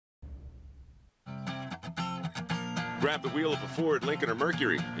Grab the wheel of a Ford, Lincoln, or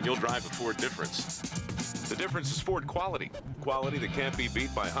Mercury, and you'll drive a Ford difference. The difference is Ford quality. Quality that can't be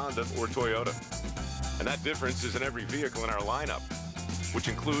beat by Honda or Toyota. And that difference is in every vehicle in our lineup, which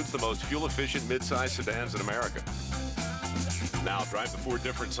includes the most fuel-efficient mid-size sedans in America. Now drive the Ford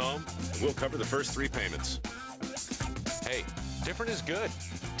difference home, and we'll cover the first 3 payments. Hey, different is good.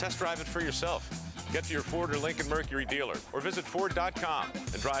 Test drive it for yourself. Get to your Ford or Lincoln Mercury dealer, or visit Ford.com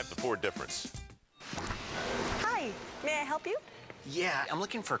and drive the Ford difference. Hi, may I help you? Yeah, I'm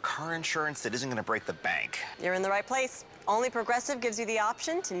looking for car insurance that isn't going to break the bank. You're in the right place. Only Progressive gives you the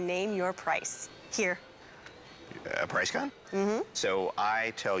option to name your price. Here. A price gun? Mm-hmm. So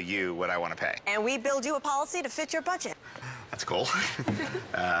I tell you what I want to pay. And we build you a policy to fit your budget. That's cool.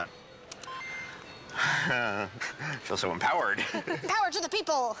 Feel so empowered. Power to the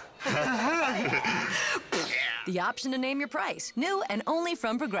people. The option to name your price. New and only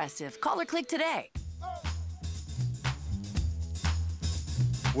from Progressive. Call or click today.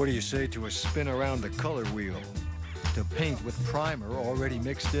 What do you say to a spin around the color wheel? To paint with primer already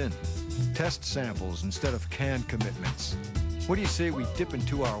mixed in. Test samples instead of canned commitments. What do you say we dip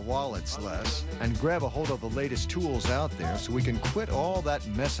into our wallets less and grab a hold of the latest tools out there so we can quit all that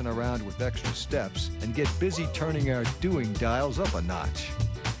messing around with extra steps and get busy turning our doing dials up a notch?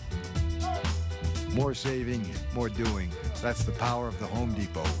 More saving, more doing. That's the power of the Home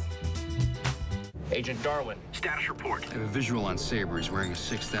Depot. Agent Darwin, status report. I have a visual on Sabre. He's wearing a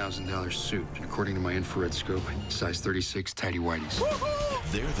 $6,000 suit. And according to my infrared scope, size 36 tighty whities.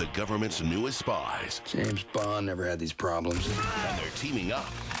 They're the government's newest spies. James Bond never had these problems. And they're teaming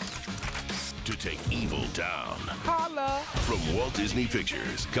up to take evil down. Holla! From Walt Disney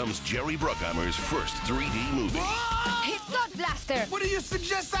Pictures comes Jerry Bruckheimer's first 3D movie. It's not Blaster! What do you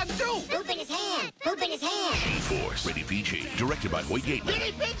suggest I do? Poop in his hand! Poop in his hand! G-Force, rated PG, directed by Hoyt Gateman.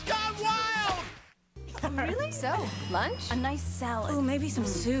 Guinea pig's gone wild! Really? So, lunch? A nice salad. Oh, maybe some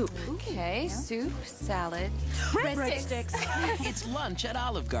soup. Okay, soup, salad, breadsticks. It's lunch at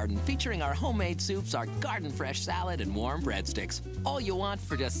Olive Garden, featuring our homemade soups, our garden fresh salad, and warm breadsticks. All you want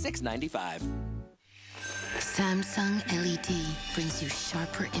for just $6.95. Samsung LED brings you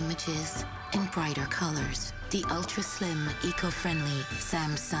sharper images and brighter colors. The ultra-slim, eco-friendly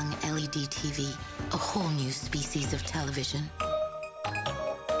Samsung LED TV, a whole new species of television.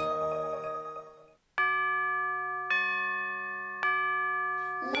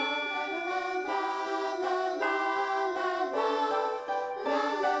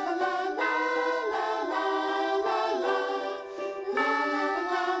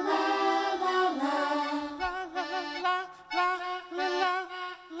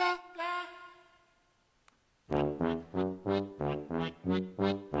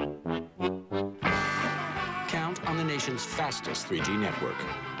 Fastest 3G network,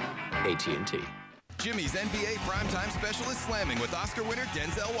 AT&T. Jimmy's NBA Primetime Special is slamming with Oscar winner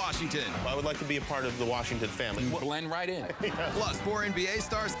Denzel Washington. I would like to be a part of the Washington family. Blend right in. Plus, 4 NBA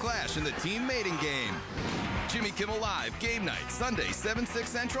stars clash in the team mating game. Jimmy Kimmel Live, game night, Sunday, 7/6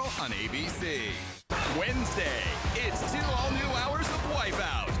 Central on ABC. Wednesday, it's 2 all-new hours of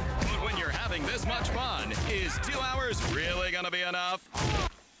Wipeout. But when you're having this much fun, is 2 hours really gonna be enough?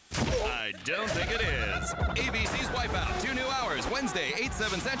 I don't think it is. ABC's Wipeout, 2 new hours, Wednesday,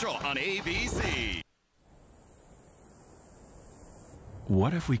 8/7 Central on ABC.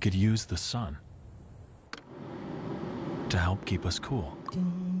 What if we could use the sun to help keep us cool?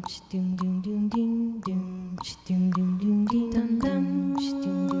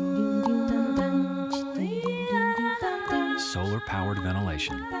 Solar-powered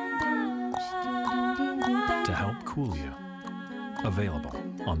ventilation to help cool you. Available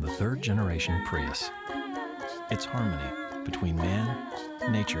on the 3rd generation Prius. It's harmony between man,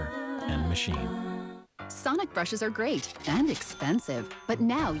 nature, and machine. Sonic brushes are great and expensive, but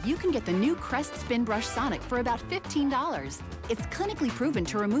now you can get the new Crest SpinBrush Sonic for about $15. It's clinically proven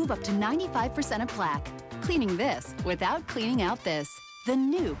to remove up to 95% of plaque, cleaning this without cleaning out this. The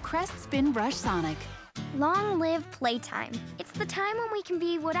new Crest SpinBrush Sonic. Long live playtime. It's the time when we can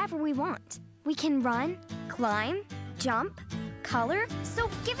be whatever we want. We can run, climb, jump, color, so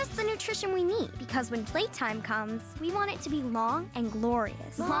give us the nutrition we need, because when playtime comes, we want it to be long and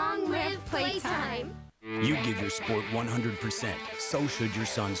glorious. Long live playtime! You give your sport 100%, so should your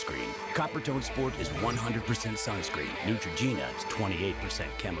sunscreen. Coppertone Sport is 100% sunscreen. Neutrogena is 28%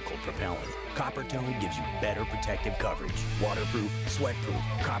 chemical propellant. Coppertone gives you better protective coverage. Waterproof, sweatproof,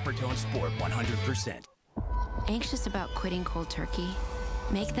 Coppertone Sport 100%. Anxious about quitting cold turkey?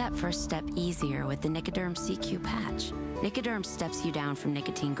 Make that first step easier with the Nicoderm CQ patch. Nicoderm steps you down from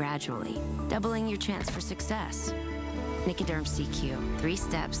nicotine gradually, doubling your chance for success. Nicoderm CQ, 3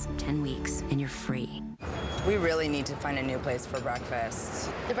 steps, 10 weeks, and you're free. We really need to find a new place for breakfast.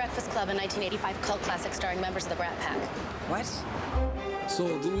 The Breakfast Club, a 1985 cult classic starring members of the Brat Pack. What?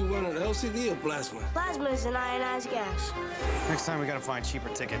 So, do we want an LCD or plasma? Plasma is an ionized gas. Next time we gotta find cheaper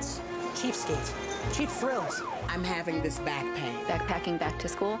tickets. Cheapskates. Cheap thrills. I'm having this back pain. Backpacking back to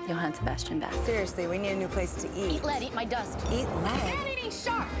school, Johann Sebastian Bach. Seriously, we need a new place to eat. Eat lead, eat my dust. Eat lead? Dad eating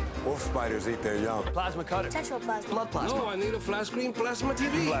shark. Wolf spiders eat their young. Plasma cutter. Tetroplasma. Blood plasma. No, I need a flat screen plasma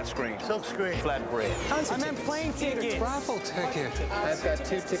TV. Flat screen. Silk screen. Flat bread. I meant plane tickets. Raffle ticket. I've got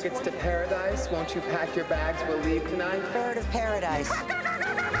 2 tickets to paradise. Won't you pack your bags? We'll leave tonight. Bird of paradise.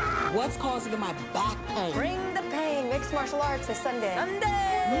 What's causing my back pain? Bring the pain. Mixed martial arts this Sunday.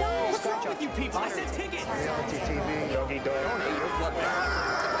 No! What's wrong with you people? I said tickets. Reality TV. Doggy dog. Don't eat your blood.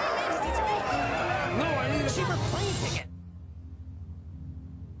 No, I need a cheaper plane ticket.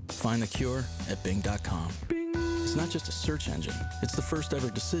 Find the cure at Bing.com. Bing. It's not just a search engine. It's the first ever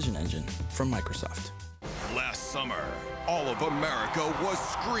decision engine from Microsoft. Last summer, all of America was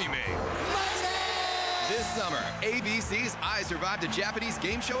screaming. This summer, ABC's I Survived a Japanese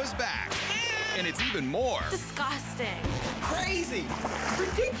Game Show is back. And it's even more Disgusting. Crazy.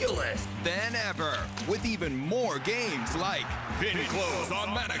 Ridiculous. than ever, with even more games like Pin Clothes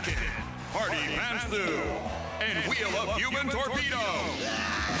on Mannequin, Party Pantsu, and Wheel of Human Torpedo.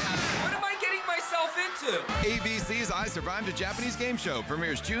 What am I getting myself into? ABC's I Survived a Japanese Game Show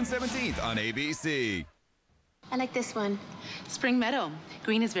premieres June 17th on ABC. I like this one. Spring Meadow.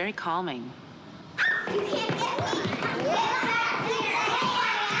 Green is very calming.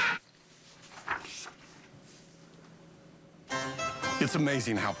 It's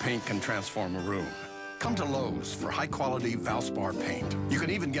amazing how paint can transform a room. Come to Lowe's for high-quality Valspar paint. You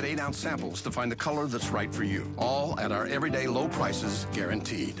can even get 8-ounce samples to find the color that's right for you. All at our everyday low prices,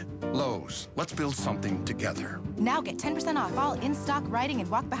 guaranteed. Lowe's, let's build something together. Now get 10% off all in-stock riding and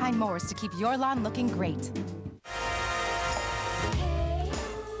walk-behind mowers to keep your lawn looking great.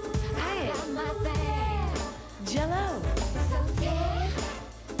 Jell-O.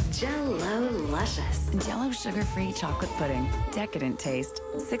 Jell-O Luscious. Jell-O sugar-free chocolate pudding. Decadent taste.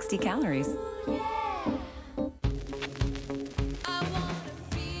 60 calories.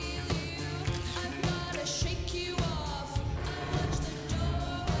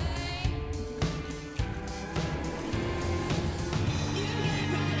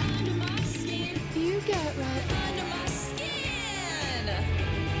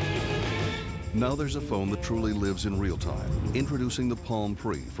 Now there's a phone that truly lives in real time. Introducing the Palm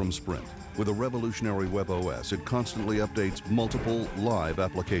Pre from Sprint. With a revolutionary web OS, it constantly updates multiple live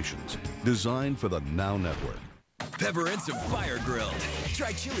applications. Designed for the Now Network. Pepper and some fire grilled.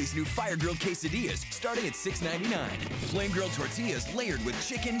 Try Chili's new fire grilled quesadillas starting at $6.99. Flame grilled tortillas layered with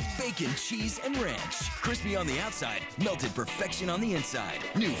chicken, bacon, cheese, and ranch. Crispy on the outside, melted perfection on the inside.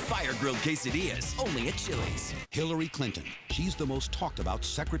 New fire grilled quesadillas only at Chili's. Hillary Clinton. She's the most talked about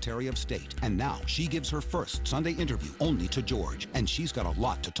Secretary of State. And now she gives her first Sunday interview only to George. And she's got a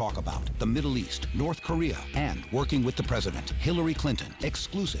lot to talk about. The Middle East, North Korea, and working with the president. Hillary Clinton.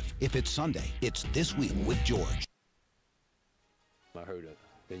 Exclusive. If it's Sunday, it's This Week with George. I heard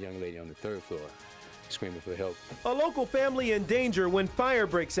the young lady on the 3rd floor screaming for help. A local family in danger when fire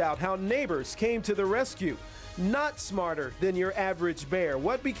breaks out. How neighbors came to the rescue. Not smarter than your average bear.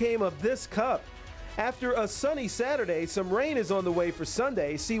 What became of this cub? After a sunny Saturday, some rain is on the way for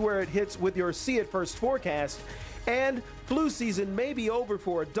Sunday. See where it hits with your See It First forecast. And flu season may be over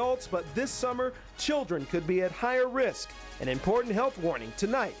for adults, but this summer, children could be at higher risk. An important health warning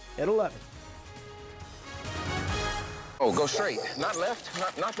tonight at 11. Oh, go straight. Not left.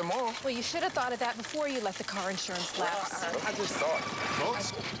 Not tomorrow. Well, you should have thought of that before you let the car insurance lapse. I just thought.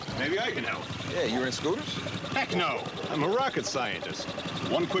 Folks, maybe I can help. Yeah, you're in scooters? Heck no. I'm a rocket scientist.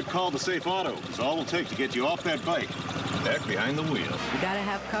 One quick call to Safe Auto is all it'll take to get you off that bike. Back behind the wheel. You gotta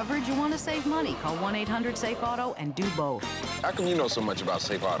have coverage, you wanna save money. Call 1-800-SAFE-AUTO and do both. How come you know so much about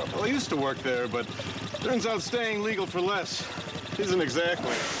Safe Auto? Well, I used to work there, but turns out staying legal for less isn't exactly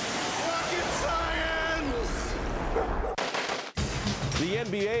rocket science! The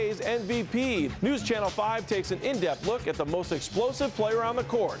NBA's MVP. News Channel 5 takes an in-depth look at the most explosive player on the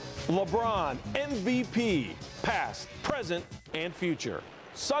court. LeBron, MVP. Past, present, and future.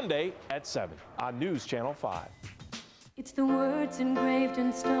 Sunday at 7 on News Channel 5. It's the words engraved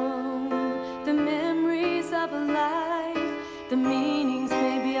in stone, the memories of a life. The meanings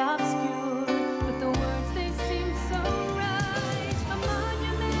may be obscure, but the words, they seem so right. A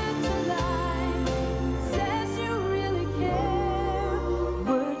monument to life says you really care.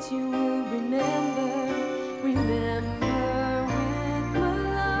 Words you will remember with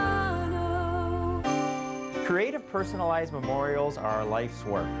Milano. Creative personalized memorials are our life's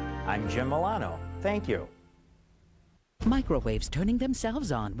work. I'm Jim Milano. Thank you. Microwaves turning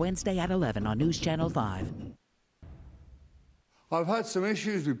themselves on Wednesday at 11 on News Channel 5. I've had some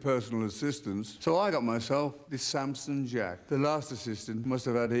issues with personal assistants, so I got myself this Samson Jack. The last assistant must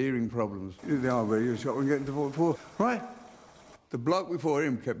have had hearing problems. The radio shop and getting to 44. Right. The bloke before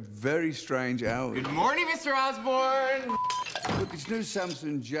him kept very strange hours. Good morning, Mr. Osbourne. But this new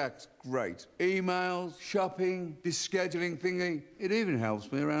Samson Jack's great. Emails, shopping, this scheduling thingy. It even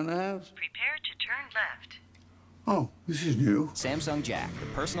helps me around the house. Prepare to turn left. Oh, this is new. Samsung Jack, the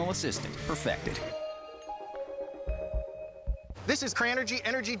personal assistant, perfected. This is Cranergy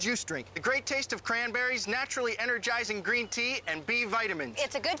Energy Juice Drink. The great taste of cranberries, naturally energizing green tea, and B vitamins.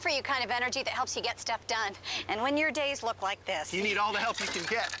 It's a good-for-you kind of energy that helps you get stuff done. And when your days look like this... You need all the help you can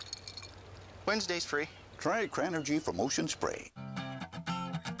get. Wednesday's free. Try Cranergy for motion spray.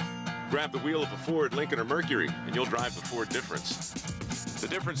 Grab the wheel of a Ford, Lincoln, or Mercury, and you'll drive the Ford difference. The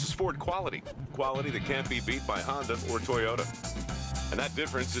difference is Ford quality. Quality that can't be beat by Honda or Toyota. And that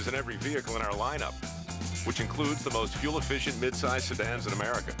difference is in every vehicle in our lineup, which includes the most fuel-efficient mid-size sedans in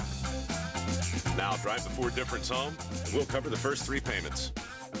America. Now drive the Ford difference home, and we'll cover the first 3 payments.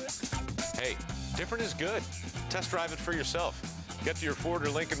 Hey, different is good. Test drive it for yourself. Get to your Ford or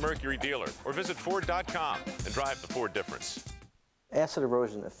Lincoln Mercury dealer, or visit Ford.com and drive the Ford difference. Acid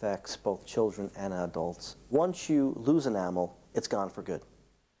erosion affects both children and adults. Once you lose enamel, it's gone for good.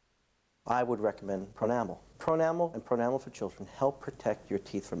 I would recommend ProNamel. ProNamel and ProNamel for Children help protect your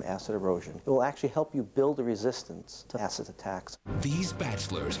teeth from acid erosion. It will actually help you build a resistance to acid attacks. These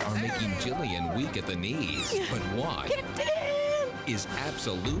bachelors are making Jillian weak at the knees. But why? Is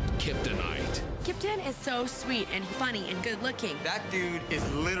absolute kryptonite. Kipton is so sweet and funny and good looking. That dude is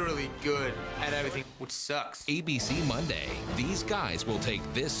literally good at everything, which sucks. ABC Monday. These guys will take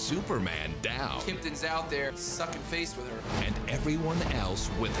this Superman down. Kipton's out there sucking face with her. And everyone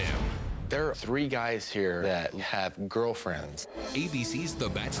else with him. There are 3 guys here that have girlfriends. ABC's The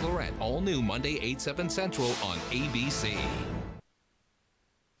Bachelorette, all new Monday, 8/7 Central on ABC.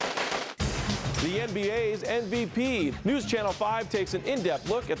 The NBA's MVP. News Channel 5 takes an in-depth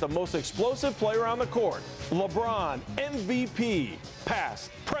look at the most explosive player on the court. LeBron, MVP.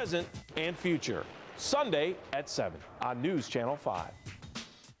 Past, present, and future. Sunday at 7 on News Channel 5.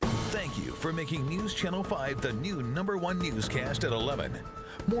 Thank you for making News Channel 5 the new #1 newscast at 11.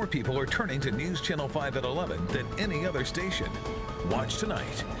 More people are turning to News Channel 5 at 11 than any other station. Watch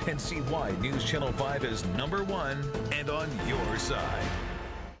tonight and see why News Channel 5 is #1 and on your side.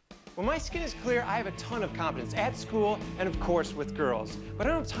 When my skin is clear, I have a ton of confidence at school and, of course, with girls. But I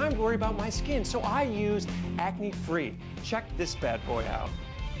don't have time to worry about my skin, so I use Acne Free. Check this bad boy out.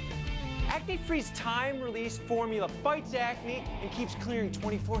 Acne Free's time-release formula fights acne and keeps clearing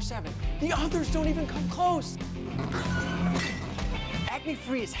 24/7. The others don't even come close. Acne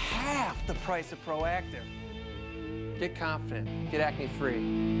Free is half the price of Proactive. Get confident. Get Acne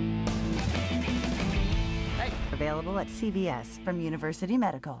Free. Hey. Available at CVS from University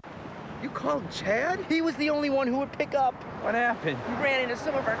Medical. You called Chad? He was the only one who would pick up. What happened? He ran into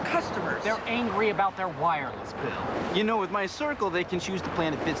some of our customers. They're angry about their wireless bill. You know, with My Circle, they can choose the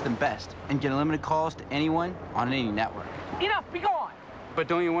plan that fits them best and get unlimited calls to anyone on any network. Enough, be gone! But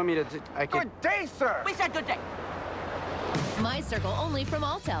don't you want me to... Good day, sir! We said good day. My Circle only from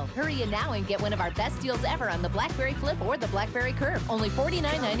Alltel. Hurry in now and get one of our best deals ever on the BlackBerry Flip or the BlackBerry Curve. Only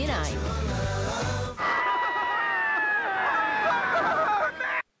 $49.99.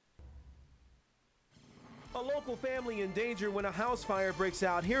 A local family in danger when a house fire breaks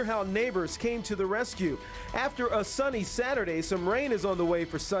out. Hear how neighbors came to the rescue. After a sunny Saturday, some rain is on the way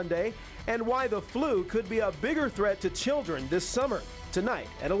for Sunday, and why the flu could be a bigger threat to children this summer. Tonight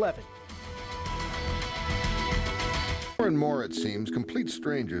at 11. More and more, it seems, complete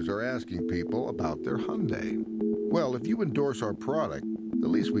strangers are asking people about their Hyundai. Well, if you endorse our product, the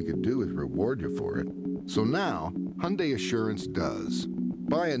least we could do is reward you for it. So now, Hyundai Assurance does.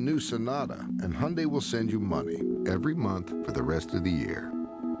 Buy a new Sonata, and Hyundai will send you money every month for the rest of the year.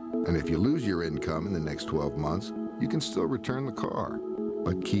 And if you lose your income in the next 12 months, you can still return the car.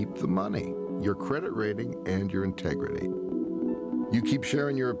 But keep the money, your credit rating, and your integrity. You keep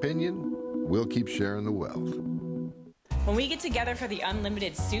sharing your opinion, we'll keep sharing the wealth. When we get together for the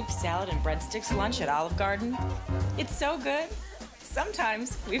unlimited soup, salad, and breadsticks lunch at Olive Garden, it's so good.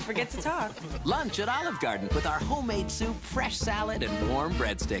 Sometimes we forget to talk. Lunch at Olive Garden with our homemade soup, fresh salad, and warm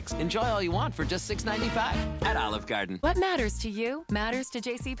breadsticks. Enjoy all you want for just $6.95 at Olive Garden. What matters to you matters to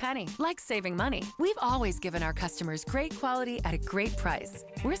JCPenney. Like saving money, we've always given our customers great quality at a great price.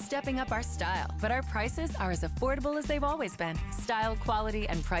 We're stepping up our style, but our prices are as affordable as they've always been. Style, quality,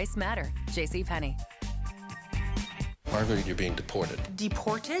 and price matter. JCPenney. Margaret, you're being deported.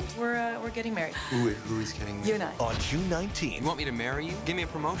 Deported? We're getting married. Who is getting married? You and I. On June 19th. You want me to marry you? Give me a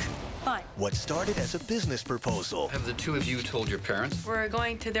promotion. Fine. What started as a business proposal. Have the two of you told your parents? We're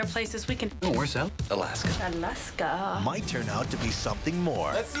going to their place this weekend. Oh, where's that? Alaska. Alaska. Might turn out to be something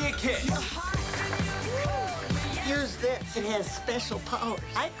more. Let's see a kiss. Use this. It has special powers.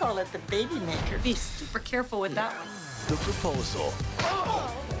 I call it the baby maker. Be super careful with that one. The proposal.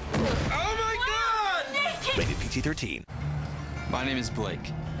 Oh my God! Rated PG-13. My name is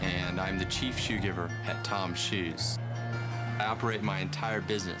Blake, and I'm the chief shoe giver at Tom's Shoes. I operate my entire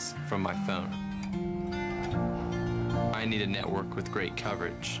business from my phone. I need a network with great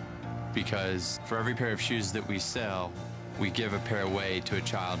coverage because for every pair of shoes that we sell, we give a pair away to a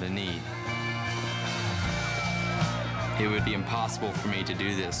child in need. It would be impossible for me to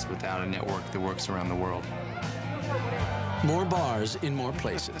do this without a network that works around the world. More bars in more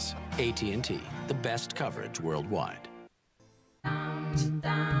places. AT&T, the best coverage worldwide.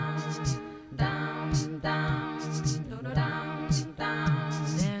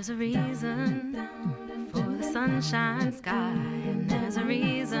 There's a reason for the sunshine sky, and there's a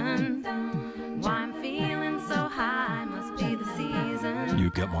reason why I'm feeling so high. Must be the season. You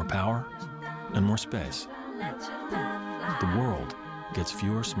get more power and more space. The world gets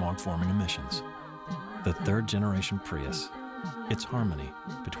fewer smog-forming emissions. The third-generation Prius. It's harmony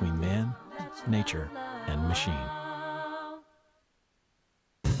between man, nature, and machine.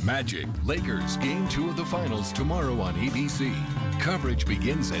 Magic Lakers Game 2 of the Finals tomorrow on ABC. Coverage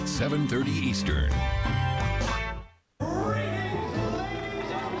begins at 7:30 Eastern.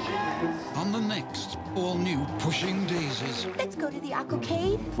 On the next all-new Pushing Daisies. Let's go to the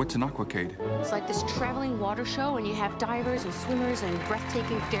aquacade. What's an aquacade? It's like this traveling water show, and you have divers and swimmers and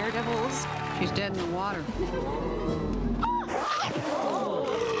breathtaking daredevils. She's dead in the water.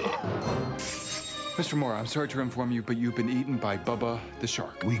 Mr. Moore, I'm sorry to inform you, but you've been eaten by Bubba the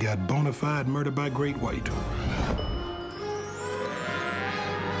shark. We got bona fide murder by great white.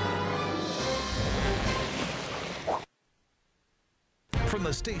 From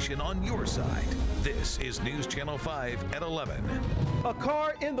the station on your side, this is News Channel 5 at 11. A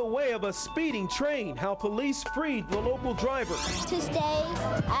car in the way of a speeding train. How police freed the local driver. To stay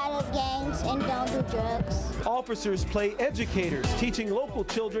out of gangs and don't do drugs. Officers play educators, teaching local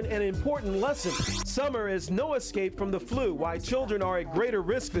children an important lesson. Summer is no escape from the flu, why children are at greater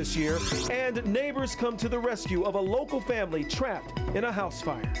risk this year. And neighbors come to the rescue of a local family trapped in a house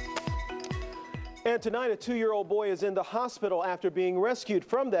fire. And tonight, a 2-year-old boy is in the hospital after being rescued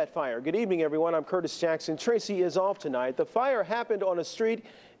from that fire. Good evening, everyone. I'm Curtis Jackson. Tracy is off tonight. The fire happened on a street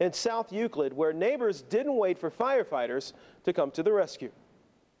in South Euclid where neighbors didn't wait for firefighters to come to the rescue.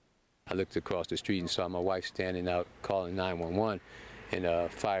 I looked across the street and saw my wife standing out calling 911 and a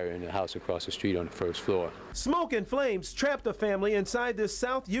fire in the house across the street on the first floor. Smoke and flames trapped the family inside this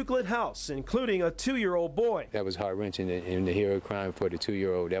South Euclid house, including a 2-year-old boy. That was heart-wrenching, and to hear a crying for the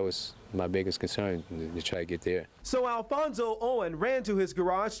 2-year-old, that was my biggest concern, to try to get there. So Alfonso Owen ran to his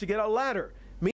garage to get a ladder